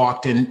 And he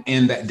walked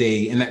in that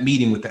day, in that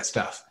meeting with that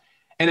stuff.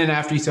 And then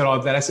after he said all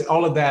of that, I said,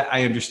 all of that,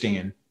 I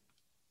understand.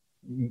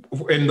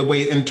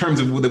 In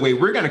terms of the way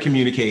we're going to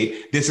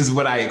communicate, this is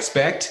what I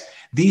expect.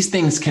 These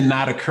things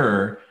cannot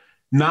occur,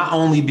 not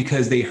only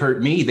because they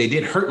hurt me, they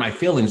did hurt my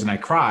feelings and I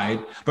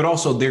cried, but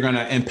also they're going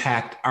to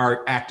impact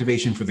our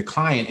activation for the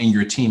client and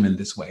your team in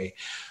this way.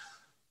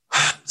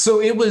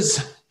 So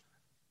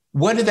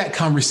what did that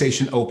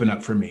conversation open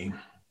up for me?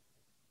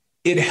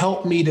 It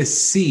helped me to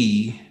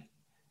see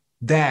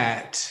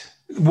that,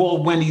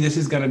 well, Wendy, this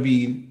is going to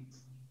be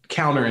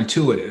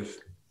counterintuitive.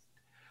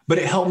 But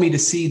it helped me to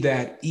see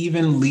that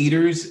even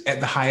leaders at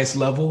the highest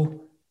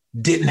level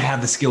didn't have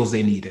the skills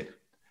they needed.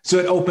 So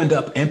it opened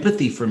up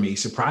empathy for me,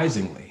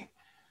 surprisingly,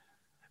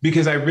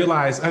 because I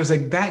realized I was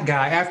like, that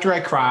guy, after I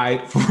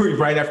cried,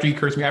 right after he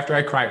cursed me, after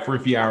I cried for a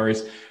few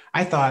hours,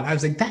 I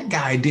was like, that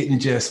guy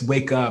didn't just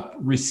wake up,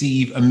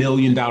 receive $1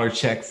 million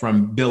check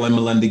from Bill and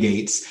Melinda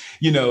Gates,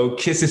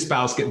 kiss his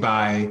spouse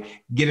goodbye,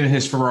 get in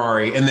his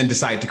Ferrari, and then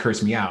decide to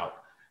curse me out.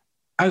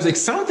 I was like,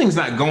 something's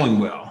not going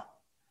well.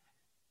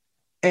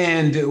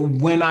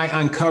 And when I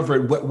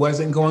uncovered what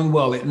wasn't going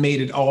well, it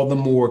made it all the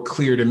more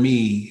clear to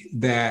me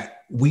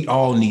that we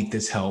all need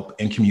this help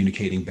in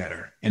communicating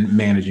better and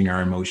managing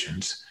our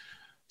emotions.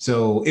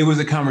 So it was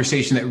a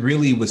conversation that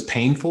really was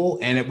painful.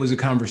 And it was a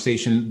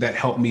conversation that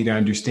helped me to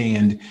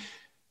understand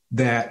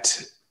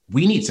that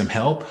we need some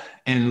help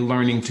in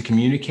learning to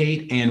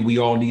communicate, and we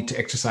all need to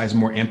exercise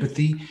more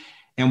empathy,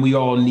 and we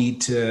all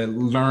need to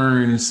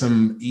learn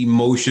some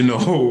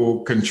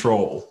emotional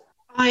control.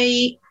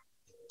 I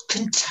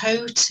can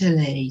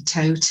totally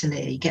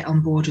get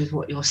on board with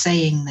what you're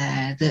saying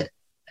there, that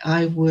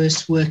I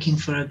was working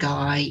for a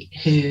guy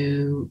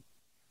who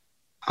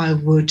I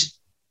would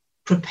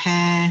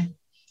prepare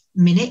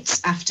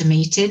minutes after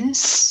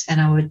meetings,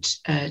 and I would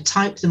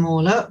type them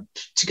all up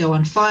to go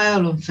on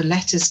file and for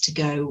letters to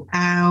go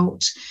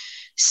out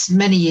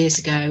many years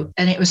ago.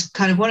 And it was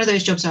kind of one of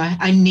those jobs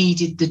I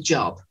needed the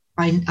job.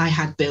 I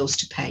had bills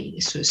to pay.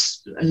 This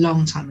was a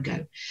long time ago.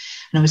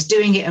 And I was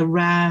doing it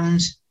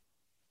around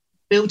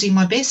building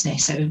my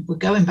business. So we're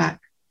going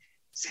back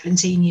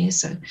 17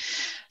 years. So,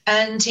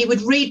 and he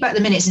would read back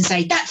the minutes and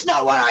say, "That's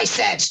not what I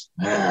said."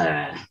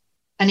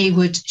 And he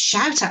would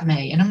shout at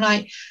me. And I'm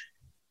like,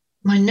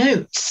 my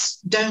notes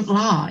don't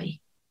lie.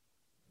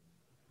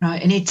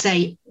 Right. And he'd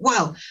say,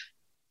 "Well,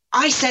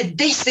 I said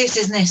this, this,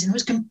 and this," and it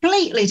was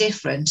completely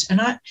different.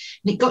 And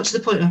it got to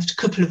the point after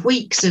a couple of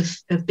weeks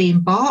of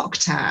being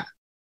barked at,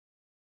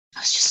 I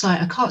was just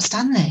like, I can't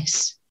stand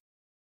this.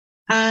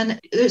 And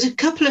there's a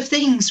couple of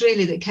things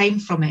really that came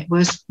from it.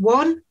 Was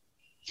one,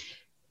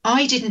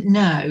 I didn't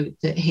know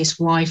that his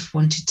wife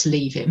wanted to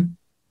leave him.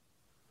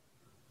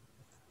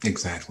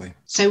 Exactly.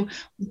 So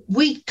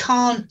we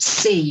can't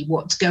see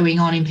what's going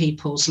on in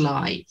people's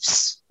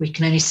lives. We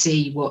can only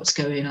see what's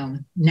going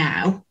on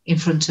now in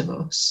front of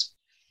us.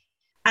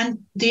 And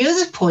the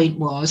other point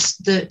was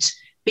that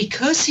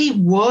because he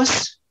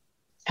was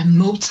a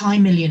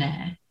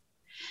multi-millionaire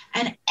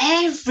and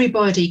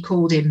everybody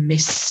called him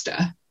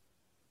Mr.,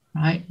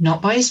 right?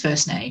 Not by his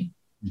first name,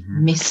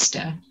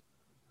 Mr.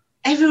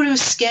 Everybody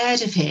was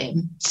scared of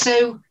him.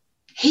 So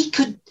he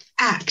could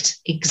act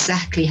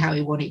exactly how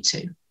he wanted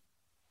to.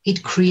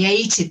 He'd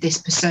created this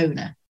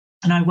persona.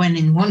 And I went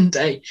in one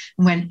day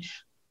and went,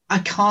 I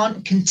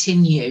can't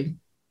continue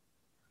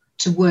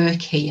to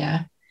work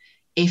here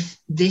if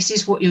this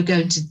is what you're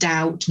going to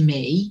doubt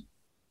me,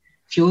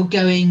 if you're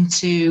going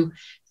to,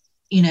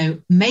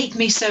 make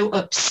me so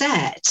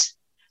upset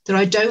that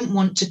I don't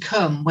want to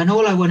come when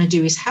all I want to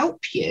do is help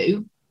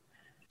you.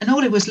 And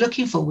all he was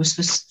looking for was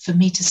for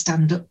me to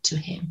stand up to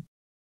him.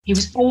 He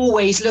was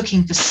always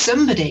looking for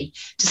somebody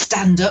to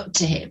stand up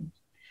to him.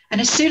 And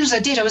as soon as I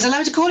did, I was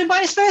allowed to call him by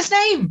his first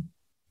name.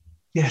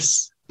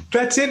 Yes,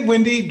 that's it,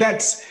 Wendy.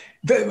 That's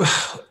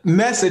the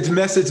message.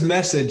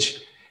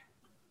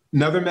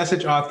 Another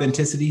message: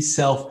 authenticity,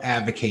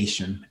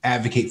 self-advocation.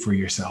 Advocate for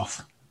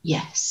yourself.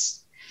 Yes.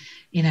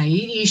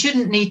 You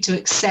shouldn't need to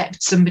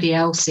accept somebody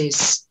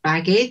else's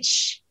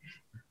baggage.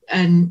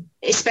 And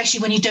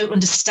especially when you don't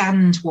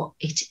understand what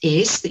it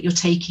is that you're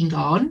taking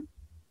on,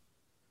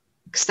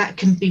 because that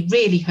can be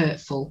really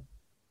hurtful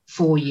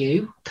for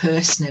you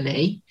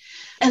personally.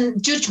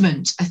 And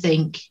judgment, I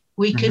think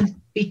we can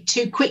be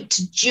too quick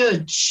to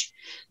judge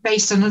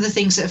based on other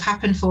things that have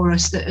happened for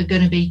us that are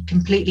going to be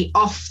completely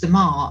off the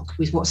mark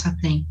with what's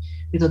happening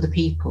with other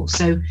people.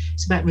 So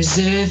it's about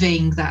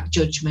reserving that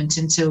judgment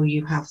until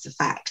you have the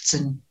facts.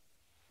 And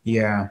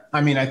yeah,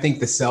 I think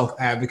the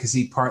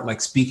self-advocacy part,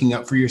 like speaking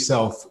up for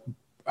yourself,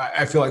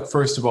 I feel like,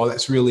 first of all,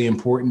 that's really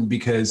important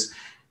because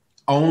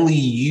only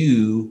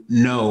you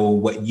know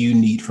what you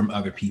need from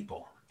other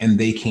people, and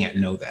they can't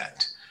know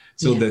that.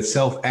 So the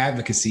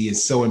self-advocacy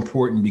is so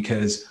important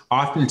because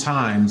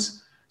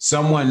oftentimes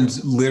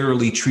someone's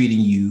literally treating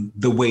you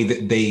the way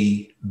that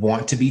they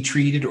want to be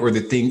treated, or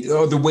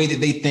the way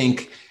that they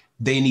think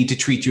they need to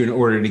treat you in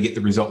order to get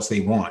the results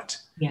they want.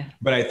 Yeah.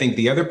 But I think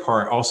the other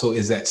part also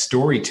is that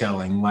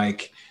storytelling,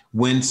 like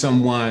when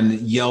someone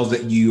yells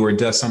at you or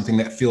does something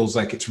that feels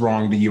like it's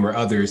wrong to you or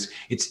others,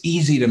 it's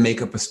easy to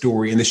make up a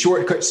story. And the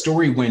shortcut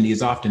story, Wendy,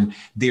 is often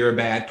they're a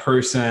bad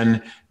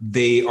person,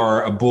 they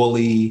are a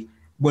bully,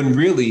 when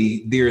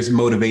really there's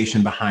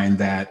motivation behind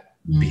that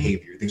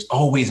behavior. There's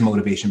always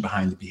motivation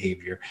behind the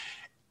behavior.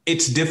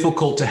 It's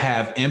difficult to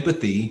have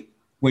empathy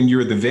when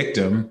you're the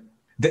victim.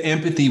 The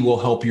empathy will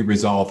help you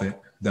resolve it,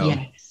 though.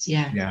 Yes,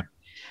 yeah.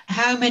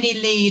 How many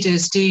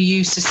leaders do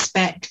you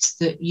suspect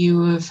that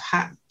you have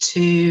had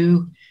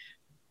to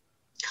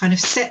kind of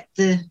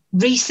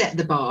reset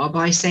the bar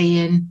by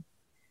saying,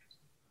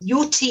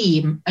 your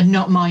team are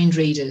not mind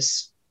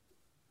readers?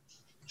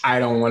 I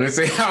don't want to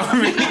say how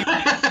many,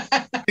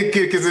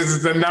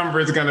 because the number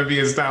is going to be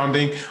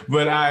astounding,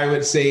 but I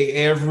would say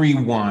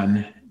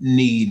everyone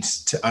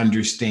needs to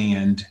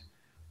understand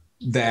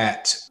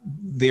that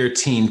their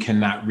team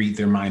cannot read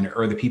their mind,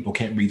 or the people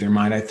can't read their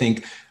mind. I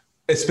think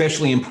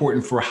especially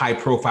important for high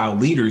profile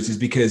leaders is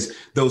because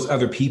those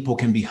other people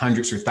can be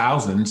hundreds or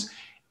thousands,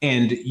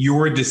 and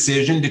your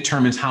decision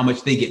determines how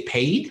much they get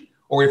paid,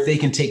 or if they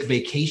can take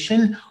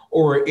vacation,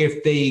 or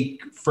if they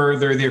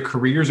further their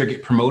careers or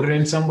get promoted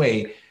in some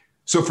way.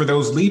 So for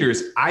those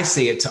leaders, I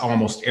say it to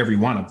almost every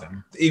one of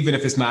them, even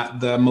if it's not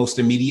the most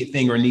immediate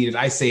thing or needed.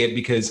 I say it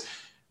because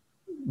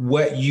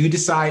what you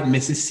decide,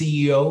 Mrs.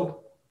 CEO,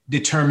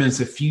 determines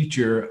the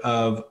future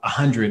of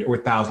 100 or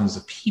thousands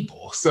of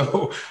people.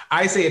 So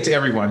I say it to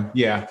everyone.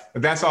 Yeah,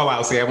 that's all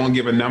I'll say. I won't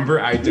give a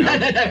number. I don't.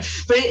 No.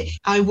 But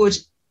I would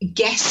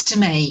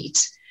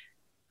guesstimate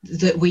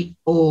that we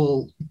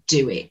all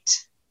do it.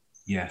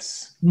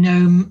 Yes.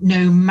 No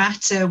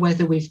matter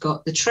whether we've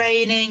got the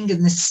training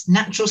and the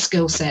natural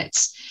skill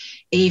sets,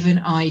 even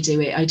I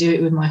do it. I do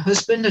it with my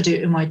husband. I do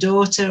it with my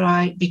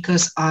daughter.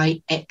 Because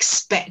I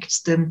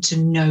expect them to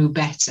know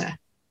better.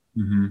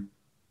 Mm-hmm.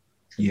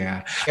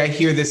 Yeah, I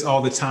hear this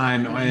all the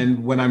time.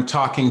 And when I'm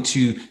talking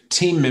to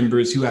team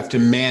members who have to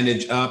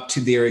manage up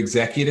to their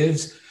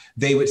executives,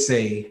 they would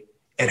say,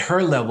 at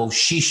her level,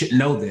 she should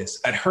know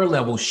this. At her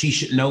level, she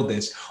should know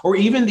this. Or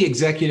even the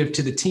executive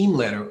to the team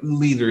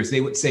leaders,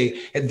 they would say,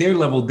 at their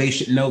level, they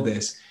should know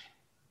this.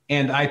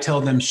 And I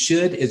tell them,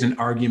 should is an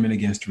argument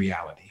against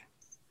reality.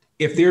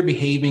 If they're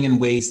behaving in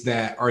ways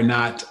that are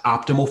not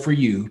optimal for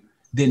you,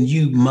 then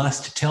you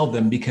must tell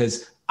them,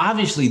 because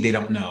obviously they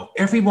don't know.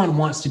 Everyone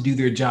wants to do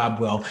their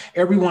job well.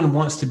 Everyone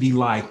wants to be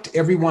liked.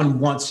 Everyone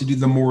wants to do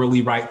the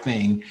morally right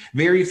thing.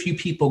 Very few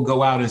people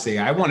go out and say,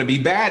 I want to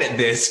be bad at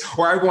this,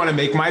 or I want to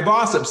make my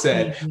boss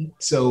upset. Mm-hmm.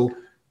 So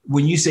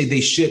when you say they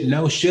should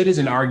know, should is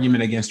an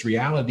argument against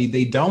reality.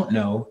 They don't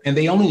know, and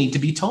they only need to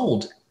be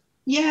told.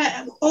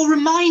 Yeah, or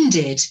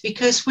reminded,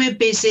 because we're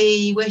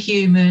busy, we're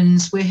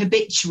humans, we're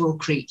habitual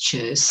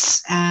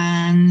creatures,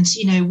 and,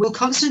 we'll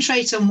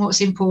concentrate on what's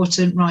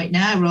important right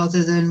now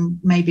rather than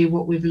maybe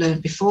what we've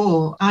learned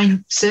before. I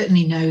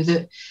certainly know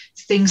that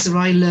things that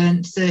I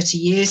learned 30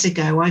 years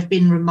ago, I've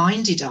been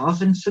reminded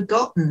of and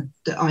forgotten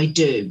that I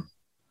do.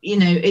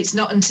 It's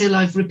not until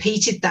I've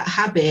repeated that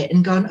habit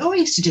and gone, oh, I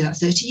used to do that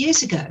 30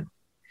 years ago.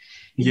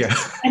 Yeah.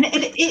 And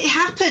it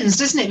happens,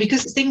 doesn't it?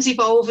 Because things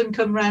evolve and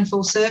come around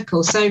full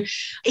circle. So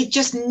it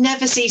just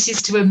never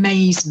ceases to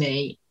amaze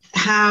me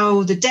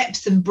how the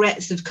depth and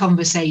breadth of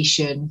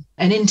conversation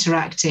and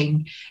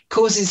interacting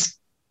causes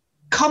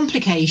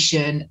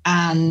complication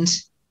and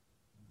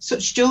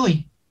such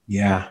joy.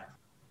 Yeah,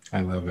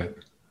 I love it.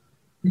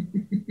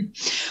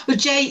 Well,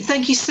 Jay,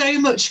 thank you so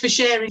much for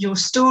sharing your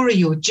story,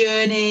 your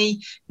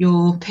journey,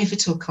 your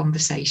pivotal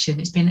conversation.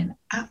 It's been an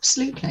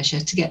absolute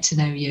pleasure to get to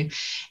know you.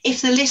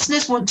 If the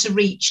listeners want to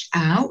reach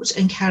out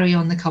and carry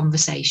on the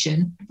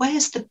conversation,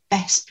 where's the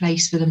best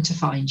place for them to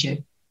find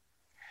you?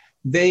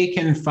 They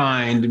can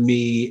find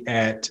me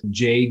at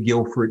Jay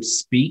Guilford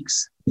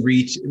Speaks.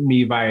 Reach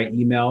me via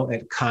email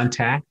at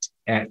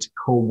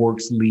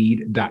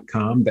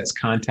contact@coworkslead.com. That's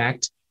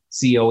contact,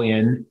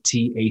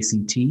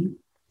 CONTACT.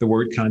 The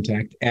word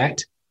contact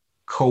at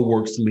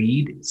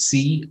coworkslead,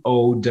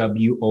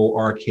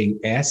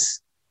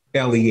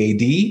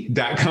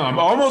 COWORKSLEAD.com.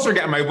 Almost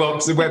forgot my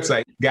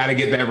website. Got to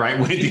get that right,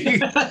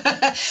 Wendy.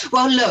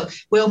 Well, look,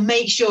 we'll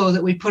make sure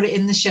that we put it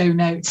in the show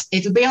notes.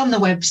 It'll be on the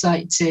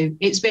website too.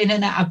 It's been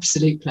an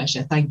absolute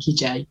pleasure. Thank you,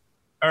 Jay.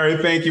 All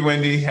right. Thank you,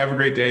 Wendy. Have a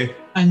great day.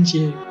 And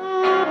you.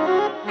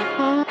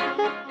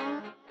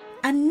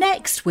 And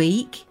next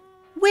week,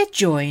 we're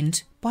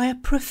joined by a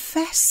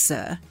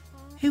professor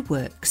who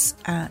works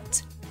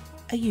at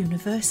a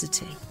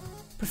university,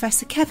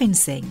 Professor Kevin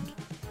Singh,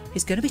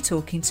 who's going to be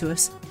talking to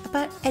us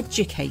about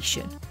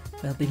education.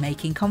 We'll be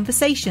making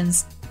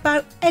conversations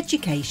about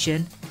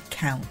education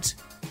count.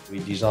 We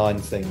design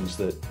things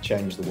that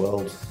change the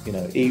world,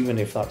 even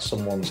if that's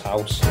someone's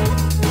house.